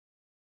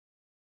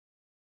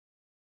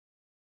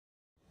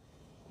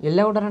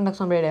എല്ലാവരും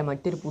ടെക്സോണിയുടെ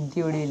മറ്റൊരു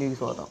പുതിയ വീഡിയോയിലേക്ക്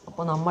സ്വാഗതം.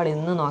 അപ്പോൾ നമ്മൾ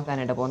ഇന്ന്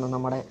നോക്കാനായിട്ട് പോകുന്നത്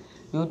നമ്മുടെ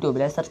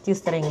യൂട്യൂബിലെ സെർച്ച്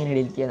ഹിസ്റ്ററി എങ്ങനെ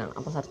ഡിലീറ്റ് ചെയ്യുന്നതാണ്.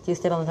 അപ്പോൾ സെർച്ച്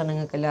ഹിസ്റ്ററി എന്ന് വെച്ചാൽ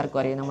നിങ്ങൾക്ക് എല്ലാവർക്കും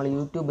അറിയാം, നമ്മൾ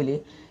യൂട്യൂബിൽ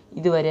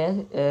ഇതുവരെ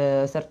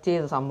സെർച്ച്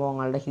ചെയ്ത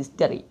സംഭവങ്ങളുടെ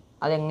ഹിസ്റ്ററി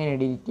അതെങ്ങനെ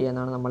ഡിലീറ്റ്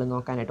ചെയ്യുന്നതാണ് നമ്മൾ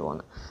നോക്കാനായിട്ട്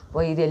പോകുന്നത്.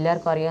 അപ്പോൾ ഇത്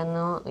എല്ലാവർക്കും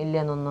അറിയാമെന്നോ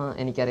ഇല്ലയെന്നൊന്നും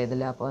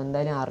എനിക്കറിയത്തില്ല. അപ്പോൾ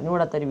എന്തായാലും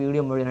അറിഞ്ഞുകൂടാത്തൊരു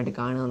വീഡിയോ മുഴുവനായിട്ട്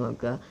കാണുക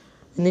നോക്കുക.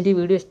 എന്നിട്ട് ഈ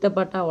വീഡിയോ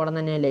ഇഷ്ടപ്പെട്ട ഉടൻ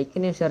തന്നെ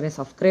ലൈക്കിൻ്റെയും ഷെയറിൻ്റെയും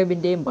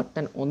സബ്സ്ക്രൈബിൻ്റെയും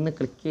ബട്ടൺ ഒന്ന്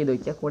ക്ലിക്ക് ചെയ്ത്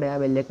വയ്ക്കുക, കൂടെ ആ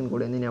ബെല്ലൈക്കൺ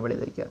കൂടെ ഒന്ന് എനേബിൾ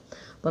ചെയ്ത് വയ്ക്കുക.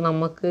 അപ്പോൾ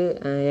നമുക്ക്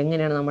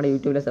എങ്ങനെയാണ് നമ്മുടെ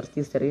യൂട്യൂബിലെ സെർച്ച്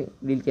ഹിസ്റ്ററി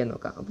ഡിലീറ്റ് ചെയ്യാൻ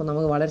നോക്കാം. അപ്പോൾ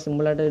നമുക്ക് വളരെ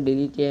സിമ്പിളായിട്ട്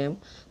ഡിലീറ്റ് ചെയ്യാം.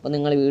 അപ്പോൾ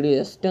നിങ്ങൾ വീഡിയോ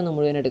ജസ്റ്റ് ഒന്ന്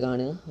മുഴുവനായിട്ട്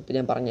കാണുക. അപ്പോൾ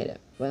ഞാൻ പറഞ്ഞുതരാം.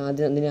 അപ്പോൾ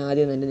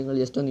ആദ്യം തന്നെ നിങ്ങൾ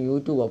ജസ്റ്റ് ഒന്ന്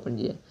യൂട്യൂബ് ഓപ്പൺ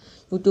ചെയ്യുക.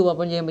 യൂട്യൂബ്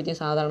ഓപ്പൺ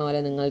ചെയ്യുമ്പോഴത്തേക്കും സാധാരണ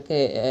പോലെ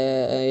നിങ്ങൾക്ക്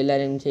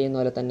എല്ലാവരും ചെയ്യുന്ന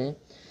പോലെ തന്നെ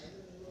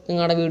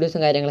നിങ്ങളുടെ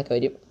വീഡിയോസും കാര്യങ്ങളൊക്കെ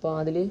വരും. അപ്പോൾ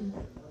അതിൽ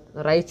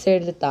റൈറ്റ്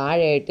സൈഡിൽ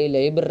താഴെയായിട്ട്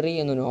ലൈബ്രറി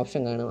എന്നൊരു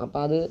ഓപ്ഷൻ കാണും. അപ്പോൾ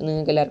അത്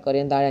നിങ്ങൾക്ക് എല്ലാവർക്കും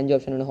അറിയാം. താഴെ 5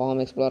 ഓപ്ഷനുണ്ട്: home,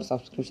 explore,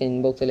 subscription,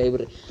 inbox,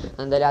 library.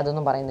 എന്തായാലും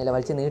അതൊന്നും പറയുന്നില്ല,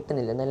 വലിച്ച്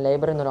നീട്ടുന്നില്ല. എന്നാലും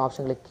ലൈബ്രറി എന്നൊരു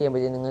ഓപ്ഷൻ ക്ലിക്ക്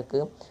ചെയ്യുമ്പോഴത്തേക്കും നിങ്ങൾക്ക്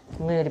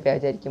ഇങ്ങനൊരു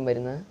പേജ് ആയിരിക്കും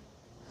വരുന്നത്.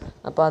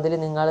 അപ്പോൾ അതിൽ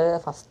നിങ്ങൾ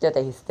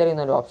ഫസ്റ്റത്തെ ഹിസ്റ്ററി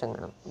എന്നൊരു ഓപ്ഷൻ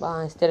കാണും. അപ്പോൾ ആ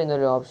ഹിസ്റ്ററി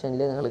എന്നൊരു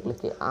ഓപ്ഷനിൽ നിങ്ങൾ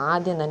ക്ലിക്ക് ചെയ്യുക.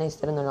 ആദ്യം തന്നെ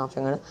ഹിസ്റ്ററി എന്നൊരു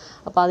ഓപ്ഷൻ കാണും.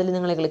 അപ്പോൾ അതിൽ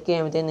നിങ്ങൾ ക്ലിക്ക്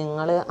ചെയ്യുമ്പോഴത്തേക്കും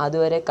നിങ്ങൾ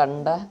അതുവരെ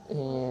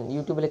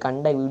യൂട്യൂബിൽ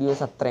കണ്ട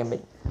വീഡിയോസ് അത്രയും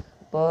വരും.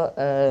 അപ്പോൾ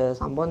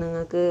സംഭവം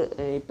നിങ്ങൾക്ക്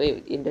ഇപ്പോൾ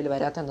ഇതിൻ്റെ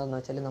വരാത്ത എന്താണെന്ന്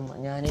വെച്ചാൽ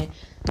ഞാൻ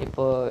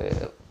ഇപ്പോൾ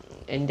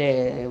എൻ്റെ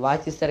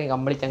വാച്ച് ഹിസ്റ്ററി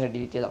കംപ്ലീറ്റ് അങ്ങ്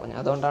ഡിലീറ്റ് ചെയ്ത് പറഞ്ഞു.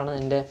 അതുകൊണ്ടാണ്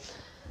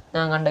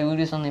ഞാൻ കണ്ട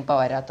വീഡിയോസൊന്നും ഇപ്പോൾ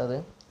വരാത്തത്.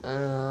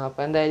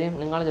 അപ്പോൾ എന്തായാലും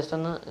നിങ്ങൾ ജസ്റ്റ്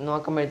ഒന്ന്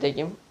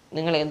നോക്കുമ്പോഴത്തേക്കും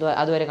നിങ്ങൾ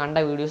അതുവരെ കണ്ട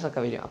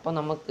വീഡിയോസൊക്കെ വരും. അപ്പോൾ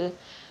നമുക്ക്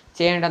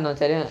ചെയ്യേണ്ടതെന്ന്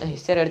വെച്ചാൽ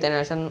ഹിസ്റ്ററി എടുത്തതിന്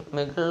ശേഷം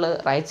മുകളിൽ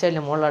റൈറ്റ് സൈഡിൽ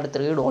മുകളിലായിട്ട്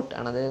 3 ഡോട്ട്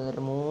ആണ്, അതായത്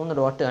ഒരു 3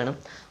 ഡോട്ട് കാണും.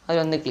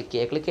 അതിലൊന്ന് ക്ലിക്ക്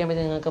ചെയ്യുക. ക്ലിക്ക് ചെയ്യുമ്പോൾ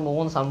നിങ്ങൾക്ക്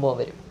 3 സംഭവം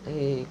വരും: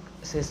 ഈ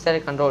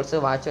history controls,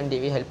 watch on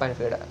TV, help and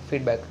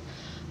feedback.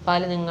 അപ്പോൾ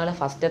അതിൽ നിങ്ങൾ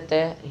ഫസ്റ്റത്തെ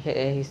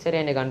ഹിസ്റ്ററി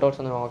ആൻഡ് കൺട്രോൾസ്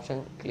എന്നൊരു ഓപ്ഷൻ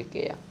ക്ലിക്ക്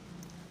ചെയ്യുക.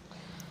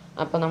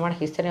 അപ്പോൾ നമ്മുടെ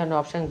ഹിസ്റ്ററി എന്ന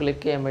ഓപ്ഷൻ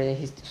ക്ലിക്ക് ചെയ്യുമ്പോഴേ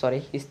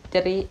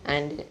ഹിസ്റ്ററി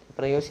ആൻഡ്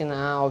പ്രൈവസി എന്ന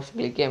ആ ഓപ്ഷൻ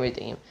ക്ലിക്ക്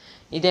ചെയ്യുമ്പോഴത്തേക്കും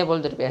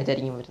ഇതേപോലത്തെ ഒരു പേജ്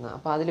ആയിരിക്കും വരുന്നത്.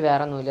 അപ്പോൾ അതിൽ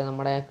വേറെ ഒന്നുമില്ല,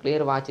 നമ്മുടെ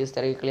clear watch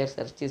history, clear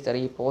search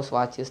history, post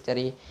watch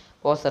history,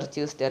 post search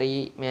history,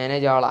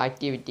 manage all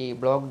activity,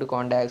 blocked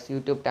contacts,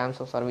 YouTube terms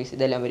of service,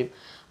 ഇതെല്ലാം വരും.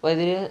 അപ്പോൾ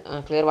ഇതിൽ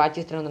ക്ലിയർ വാച്ച്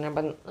ഹിസ്റ്ററി എന്ന്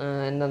പറഞ്ഞപ്പോൾ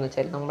എന്താണെന്ന്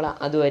വെച്ചാൽ നമ്മൾ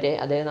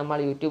അതായത് നമ്മൾ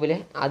യൂട്യൂബിൽ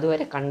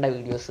അതുവരെ കണ്ട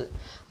വീഡിയോസ്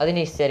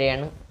അതിൻ്റെ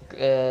ഹിസ്റ്ററിയാണ്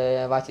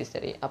വാച്ച്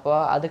ഹിസ്റ്ററി. അപ്പോൾ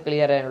അത്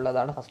ക്ലിയർ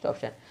ചെയ്യാനുള്ളതാണ് ഫസ്റ്റ്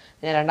ഓപ്ഷൻ.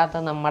 പിന്നെ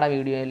രണ്ടാമത്തെ നമ്മുടെ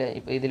വീഡിയോയിൽ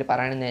ഇപ്പോൾ ഇതിൽ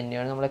പറയുന്നത്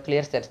തന്നെയാണ് നമ്മുടെ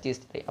ക്ലിയർ സെർച്ച്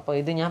ഹിസ്റ്ററി. അപ്പോൾ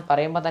ഇത് ഞാൻ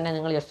പറയുമ്പോൾ തന്നെ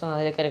നിങ്ങൾ ജസ്റ്റ് ഒന്ന്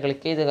അതിലേക്ക്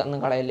ക്ലിക്ക് ചെയ്ത് ഒന്ന്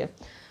കളയില്ല.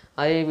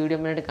 അത് വീഡിയോ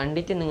മുന്നോട്ട്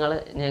കണ്ടിട്ട് ഞാൻ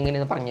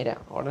എങ്ങനെയെന്ന്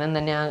പറഞ്ഞുതരാം. ഉടനെ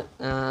തന്നെ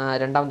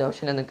രണ്ടാമത്തെ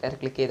ഓപ്ഷനിൽ ഒന്ന്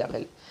ക്ലിക്ക് ചെയ്ത്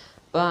കളയില്ല.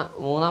 അപ്പോൾ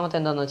മൂന്നാമത്തെ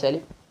എന്താണെന്ന് വെച്ചാൽ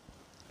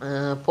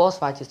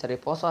post watch history.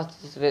 Post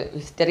watch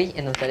history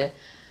എന്ന് വെച്ചാൽ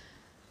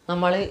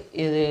നമ്മൾ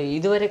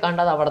ഇതുവരെ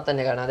കണ്ടത് അവിടെ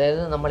തന്നെ കാണും.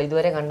 അതായത് നമ്മൾ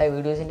ഇതുവരെ കണ്ട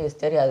വീഡിയോസിൻ്റെ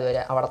ഹിസ്റ്ററി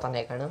അതുവരെ അവിടെ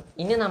തന്നെ കാണും.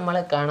 ഇനി നമ്മൾ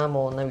കാണാൻ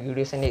പോകുന്ന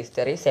വീഡിയോസിൻ്റെ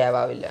ഹിസ്റ്ററി സേവ്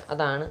ആവില്ല.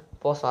 അതാണ്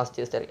പോസ്റ്റ് വാച്ച്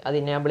ഹിസ്റ്ററി. അത്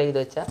ഇനേബിൾ ചെയ്ത്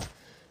വെച്ചാൽ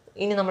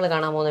ഇനി നമ്മൾ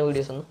കാണാൻ പോകുന്ന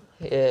വീഡിയോസൊന്നും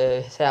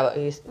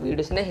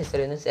വീഡിയോസിൻ്റെ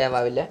ഹിസ്റ്ററി ഒന്നും സേവ്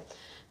ആവില്ല.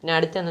 പിന്നെ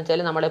അടുത്തെന്ന്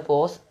വെച്ചാൽ നമ്മുടെ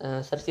post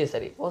search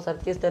history. Post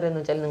search history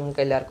എന്ന് വെച്ചാൽ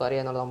നിങ്ങൾക്ക് എല്ലാവർക്കും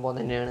അറിയാവുന്ന സംഭവം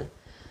തന്നെയാണ്.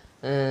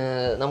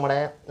 നമ്മുടെ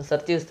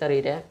സെർച്ച്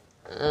ഹിസ്റ്ററിയുടെ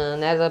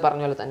നേരത്തെ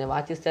പറഞ്ഞ പോലെ തന്നെ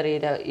വാച്ച്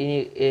ഹിസ്റ്ററിയുടെ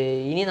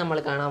ഇനി നമ്മൾ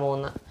കാണാൻ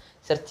പോകുന്ന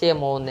സെർച്ച് ചെയ്യാൻ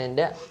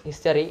പോകുന്നതിൻ്റെ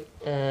ഹിസ്റ്ററി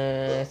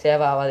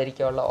സേവ്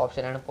ആവാതിരിക്കാനുള്ള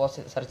ഓപ്ഷനാണ്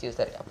പോസ്റ്റ് സെർച്ച്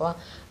ഹിസ്റ്ററി. അപ്പോൾ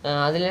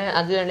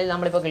അതിനുവേണ്ടി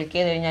നമ്മളിപ്പോൾ ക്ലിക്ക്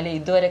ചെയ്ത് കഴിഞ്ഞാൽ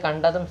ഇതുവരെ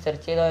കണ്ടതും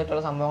സെർച്ച്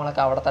ചെയ്തതായിട്ടുള്ള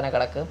സംഭവങ്ങളൊക്കെ അവിടെ തന്നെ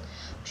കിടക്കും.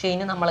 പക്ഷേ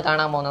ഇനി നമ്മൾ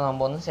കാണാൻ പോകുന്ന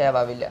സംഭവമൊന്നും സേവ്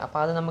ആവില്ല. അപ്പോൾ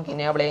അത് നമുക്ക്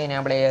ഇനേബിൾ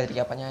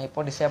ചെയ്യാതിരിക്കുക. അപ്പോൾ ഞാൻ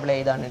ഇപ്പോൾ ഡിസേബിൾ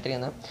ചെയ്താണ്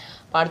ഇട്ടിരിക്കുന്നത്.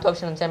 അപ്പോൾ അടുത്ത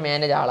ഓപ്ഷൻ എന്ന് വെച്ചാൽ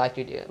മാനേജ് ആൾ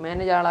ആക്ടിവിറ്റി.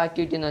 മാനേജ് ആൾ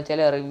ആക്ടിവിറ്റി എന്ന് വെച്ചാൽ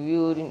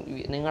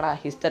നിങ്ങളുടെ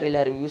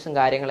ഹിസ്റ്ററിയിലെ റിവ്യൂസും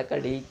കാര്യങ്ങളൊക്കെ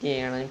ഡിലീറ്റ്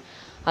ചെയ്യണം,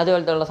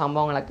 അതുപോലത്തെ ഉള്ള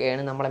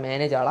സംഭവങ്ങളൊക്കെയാണ് നമ്മുടെ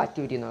മാനേജ് ആൾ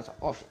ആക്ടിവിറ്റി എന്ന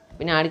ഓപ്ഷൻ.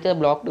 പിന്നെ അടുത്തത്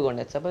ബ്ലോക്ക്ഡ്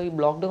കോൺടാക്ട്സ്. അപ്പോൾ ഈ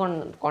ബ്ലോക്ക്ഡ്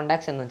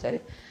കോൺടാക്ട്സ് എന്ന് വെച്ചാൽ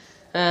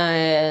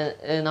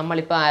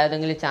നമ്മളിപ്പോൾ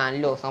ഏതെങ്കിലും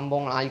ചാനലോ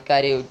സംഭവങ്ങൾ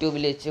ആൾക്കാരെ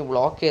യൂട്യൂബിൽ വെച്ച്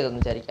ബ്ലോക്ക് ചെയ്തെന്ന്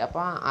വിചാരിക്കുക.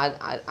 അപ്പോൾ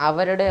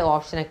അവരുടെ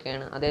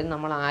ഓപ്ഷനൊക്കെയാണ്, അതായത്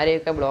നമ്മൾ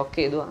ആരെയൊക്കെ ബ്ലോക്ക്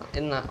ചെയ്തു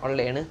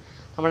ഉള്ളതാണ്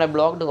നമ്മുടെ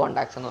ബ്ലോക്ക്ഡ്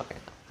കോൺടാക്ട്സ് എന്ന്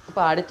പറയുന്നത്.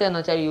 അപ്പോൾ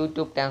അടുത്തതെന്ന് വെച്ചാൽ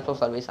യൂട്യൂബ് ടേംസ്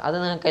ഓഫ് സർവീസ്. അത്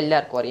നിങ്ങൾക്ക്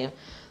എല്ലാവർക്കും അറിയാം.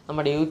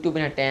 നമ്മുടെ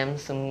യൂട്യൂബിന്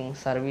ടേംസ്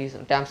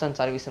ആൻഡ്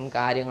സർവീസും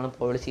കാര്യങ്ങളും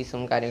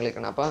പോളിസീസും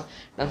കാര്യങ്ങളൊക്കെയാണ്. അപ്പോൾ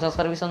ടേംസ് ഓഫ്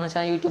സർവീസ് എന്ന്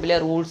വെച്ചാൽ യൂട്യൂബിലെ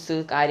റൂൾസ്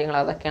കാര്യങ്ങൾ,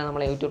 അതൊക്കെയാണ്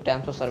നമ്മളെ യൂട്യൂബ്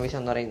ടേംസ് ഓഫ് സർവീസ്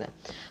എന്ന് പറയുന്നത്.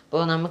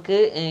 അപ്പോൾ നമുക്ക്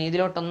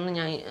ഇതിലോട്ടൊന്നും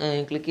ഞാൻ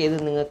ക്ലിക്ക് ചെയ്ത്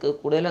നിങ്ങൾക്ക്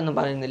കൂടുതലൊന്നും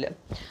പറയുന്നില്ല.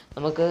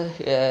 നമുക്ക്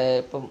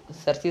ഇപ്പം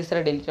സെർച്ച്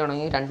ഹിസ്റ്ററി ഡിലീറ്റ്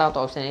ചെയ്യണമെങ്കിൽ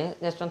രണ്ടാമത്തെ ഓപ്ഷന്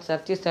ജസ്റ്റ് ഒന്ന്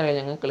സെർച്ച് ഹിസ്റ്ററിയിൽ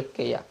ഞങ്ങൾ ക്ലിക്ക്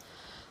ചെയ്യുക.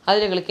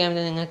 അതിൽ ക്ലിക്ക്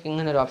ചെയ്യുമ്പോൾ നിങ്ങൾക്ക്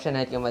ഇങ്ങനൊരു ഓപ്ഷൻ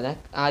ആയിരിക്കും വരുന്നത്.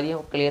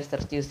 ആദ്യം ക്ലിയർ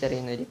സെർച്ച് ഹിസ്റ്ററി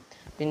എന്ന് വരും.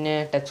 പിന്നെ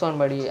ടെക്സ്റ്റ് ഓൺ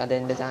ബഡി,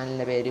 അതെൻ്റെ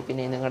ചാനലിൻ്റെ പേര്,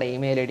 പിന്നെ നിങ്ങളുടെ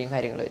ഇമെയിൽ ഐ ഡിയും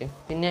കാര്യങ്ങൾ വരും.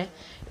 പിന്നെ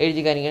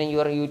എഴുതി കാര്യങ്ങൾ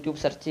your YouTube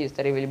search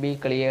history will be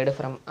cleared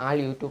from all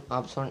YouTube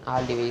apps on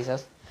all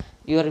devices.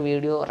 Your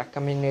video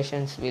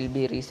recommendations will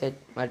be reset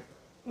but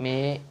may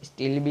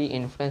still B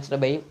influenced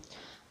by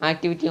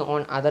activity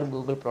on other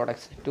Google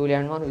products. To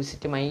learn more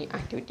visit my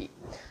activity.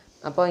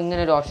 അപ്പോൾ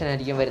ഇങ്ങനൊരു option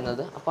ആയിരിക്കും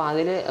വരുന്നത്. അപ്പോൾ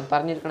അതിൽ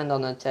പറഞ്ഞിരിക്കണം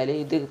എന്താണെന്ന് വെച്ചാൽ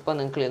ഇത് ഇപ്പോൾ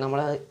നിങ്ങൾക്ക്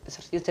നമ്മൾ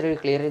സെർച്ച് ഹിസ്റ്ററി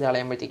ക്ലിയർ ചെയ്ത്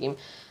കളയുമ്പോഴത്തേക്കും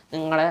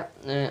നിങ്ങളെ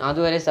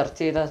അതുവരെ സെർച്ച്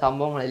ചെയ്ത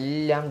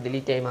സംഭവങ്ങളെല്ലാം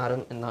ഡിലീറ്റായി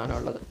മാറും എന്നാണ്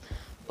ഉള്ളത്.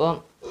 അപ്പോൾ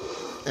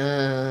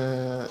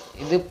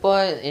ഇതിപ്പോൾ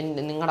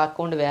നിങ്ങളുടെ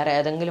അക്കൗണ്ട് വേറെ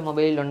ഏതെങ്കിലും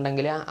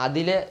മൊബൈലിലുണ്ടെങ്കിൽ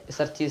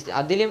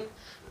അതിലും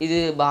ഇത്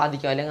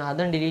ബാധിക്കും, അല്ലെങ്കിൽ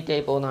അതും ഡിലീറ്റ്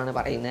ആയി പോകുമെന്നാണ്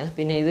പറയുന്നത്.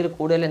 പിന്നെ ഇതിൽ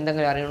കൂടുതൽ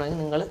എന്തെങ്കിലും അറിയണമെങ്കിൽ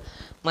നിങ്ങൾ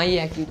മൈ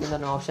ആക്ടിവിറ്റി എന്ന്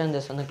പറഞ്ഞ ഓപ്ഷൻ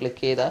ജസ്റ്റ് ഒന്ന്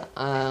ക്ലിക്ക് ചെയ്താൽ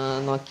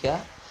നോക്കിയാൽ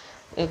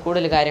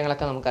കൂടുതൽ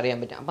കാര്യങ്ങളൊക്കെ നമുക്കറിയാൻ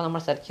പറ്റും. അപ്പോൾ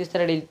നമ്മൾ സെർച്ച്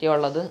ഹിസ്റ്ററി ഡിലീറ്റ്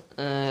ചെയ്യാനുള്ളത്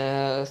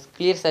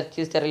ക്ലിയർ സെർച്ച്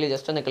ഹിസ്റ്ററിയിൽ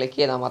ജസ്റ്റ് ഒന്ന് ക്ലിക്ക്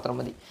ചെയ്താൽ മാത്രം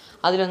മതി.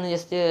 അതിലൊന്ന്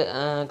ജസ്റ്റ്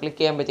ക്ലിക്ക്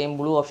ചെയ്യുമ്പോഴത്തേക്കും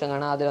ബ്ലൂ ഓപ്ഷൻ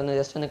കാണാം, അതിലൊന്ന്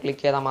ജസ്റ്റ് ഒന്ന്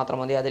ക്ലിക്ക് ചെയ്താൽ മാത്രം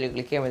മതി. അതിൽ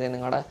ക്ലിക്ക് ചെയ്യുമ്പോഴത്തേക്കും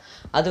നിങ്ങളുടെ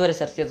അതുവരെ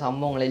സെർച്ച് ചെയ്ത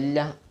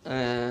സംഭവങ്ങളെല്ലാം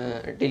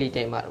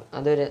ഡിലീറ്റ് ആയി മാറും.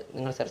 അതുവരെ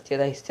നിങ്ങൾ സെർച്ച്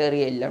ചെയ്ത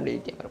ഹിസ്റ്ററി എല്ലാം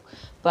ഡിലീറ്റ് ആയി മാറും.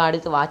 ഇപ്പോൾ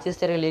അടുത്ത് വാച്ച്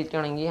ഹിസ്റ്ററി ഡിലീറ്റ്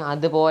ചെയ്യണമെങ്കിൽ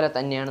അതുപോലെ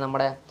തന്നെയാണ്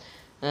നമ്മുടെ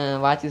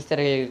വാച്ച്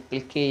ഹിസ്റ്ററി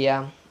ക്ലിക്ക്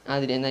ചെയ്യുക.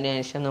 അതിന്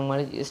ശേഷം നമ്മൾ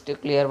ജസ്റ്റ്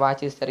ക്ലിയർ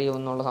വാച്ച് ഹിസ്റ്ററി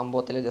എന്നുള്ള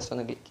സംഭവത്തിൽ ജസ്റ്റ്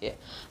ഒന്ന് ക്ലിക്ക് ചെയ്യുക.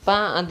 അപ്പോൾ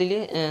അതിൽ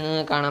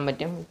കാണാൻ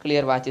പറ്റും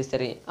ക്ലിയർ വാച്ച്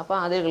ഹിസ്റ്ററി. അപ്പോൾ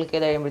അതിൽ ക്ലിക്ക്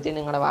ചെയ്ത് കഴിയുമ്പോഴത്തേക്കും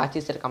നിങ്ങളുടെ വാച്ച്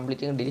ഹിസ്റ്ററി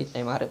കംപ്ലീറ്റ് ഡിലീറ്റ്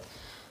ആയി മാറും.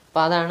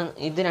 അപ്പോൾ അതാണ്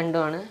ഇത്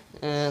രണ്ടുമാണ്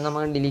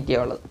നമ്മൾ ഡിലീറ്റ്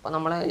ചെയ്യാനുള്ളത്. അപ്പോൾ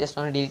നമ്മൾ ജസ്റ്റ്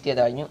ഒന്ന് ഡിലീറ്റ്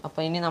ചെയ്ത് കഴിഞ്ഞു.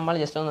 അപ്പോൾ ഇനി നമ്മൾ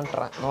ജസ്റ്റ് ഒന്ന്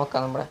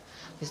നോക്കാം നമ്മുടെ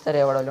ഹിസ്റ്ററി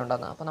എവിടെ വല്ലതും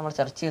ഉണ്ടെന്ന്. അപ്പോൾ നമ്മൾ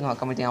സെർച്ച് ചെയ്ത്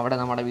നോക്കുമ്പോഴത്തേക്കും അവിടെ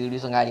നമ്മുടെ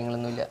വീഡിയോസും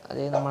കാര്യങ്ങളൊന്നുമില്ല.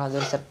 അതായത് നമ്മൾ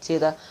അതിൽ സെർച്ച്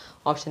ചെയ്ത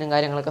ഓപ്ഷനും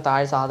കാര്യങ്ങളൊക്കെ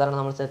താഴെ സാധാരണ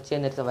നമ്മൾ സെർച്ച്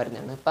ചെയ്യുന്നിടത്ത്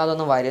വരുന്നതാണ്. ഇപ്പോൾ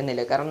അതൊന്നും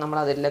വരുന്നില്ല, കാരണം നമ്മൾ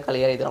അതെല്ലാം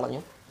ക്ലിയർ ചെയ്ത്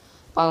കളഞ്ഞു.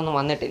 അപ്പോൾ അതൊന്നും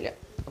വന്നിട്ടില്ല.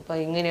 അപ്പോൾ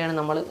ഇങ്ങനെയാണ്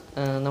നമ്മൾ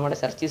നമ്മുടെ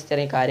സെർച്ച്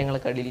ഹിസ്റ്ററി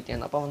കാര്യങ്ങളൊക്കെ ഡിലീറ്റ്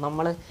ചെയ്യുന്നത്. അപ്പോൾ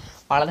നമ്മൾ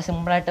വളരെ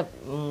സിമ്പിളായിട്ട്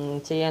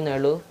ചെയ്യാനേ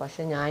ഉള്ളൂ.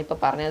 പക്ഷേ ഞാനിപ്പോൾ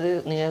പറഞ്ഞത്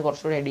നിങ്ങൾക്ക്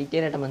കുറച്ചുകൂടി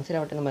ഡീറ്റെയിൽ ആയിട്ട്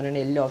മനസ്സിലാവട്ടെ എന്ന് പറഞ്ഞാൽ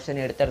എല്ലാ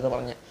ഓപ്ഷനും എടുത്തെടുത്ത്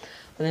പറഞ്ഞത്.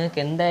 അപ്പോൾ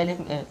നിങ്ങൾക്ക് എന്തായാലും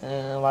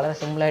വളരെ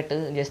സിമ്പിളായിട്ട്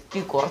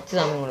ജസ്റ്റ് കുറച്ച്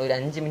സമയങ്ങൾ, ഒരു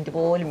 5 മിനിറ്റ്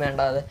പോലും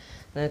വേണ്ടാതെ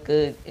നിങ്ങൾക്ക്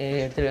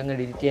എടുത്തിട്ട് ഒന്ന്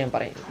ഡിലീറ്റ്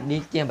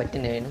ചെയ്യാൻ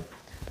പറ്റുന്നതാണ്.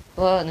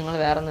 അപ്പോൾ നിങ്ങൾ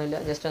വേറെ ഒന്നുമില്ല,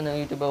 ജസ്റ്റ് ഒന്ന്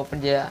യൂട്യൂബ് ഓപ്പൺ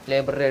ചെയ്യുക,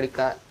 ലൈബ്രറി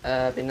എടുക്കുക,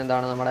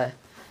 പിന്നെന്താണ് നമ്മുടെ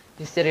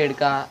ഹിസ്റ്ററി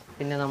എടുക്കുക,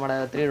 പിന്നെ നമ്മുടെ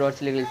 3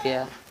 ഡോട്ട്സിൽ ക്ലിക്ക്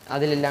ചെയ്യുക.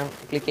 അതിലെല്ലാം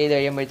ക്ലിക്ക് ചെയ്ത്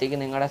കഴിയുമ്പോഴത്തേക്കും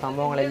നിങ്ങളുടെ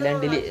സംഭവങ്ങളെല്ലാം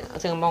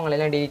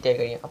ഡിലീറ്റ് ആയി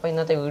കഴിയും. അപ്പോൾ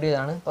ഇന്നത്തെ വീഡിയോ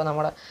ഇതാണ്. അപ്പോൾ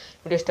നമ്മുടെ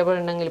വീഡിയോ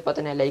ഇഷ്ടപ്പെട്ടിട്ടുണ്ടെങ്കിൽ ഇപ്പോൾ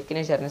തന്നെ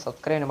ലൈക്കിനും ഷെയറിനും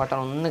സബ്സ്ക്രൈബ് ചെയ്യുന്ന ബട്ടൺ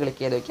ഒന്ന്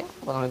ക്ലിക്ക് ചെയ്ത് വയ്ക്കാം.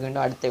 അപ്പോൾ നമുക്ക്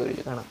വീണ്ടും അടുത്ത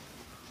വീഡിയോ കാണാം.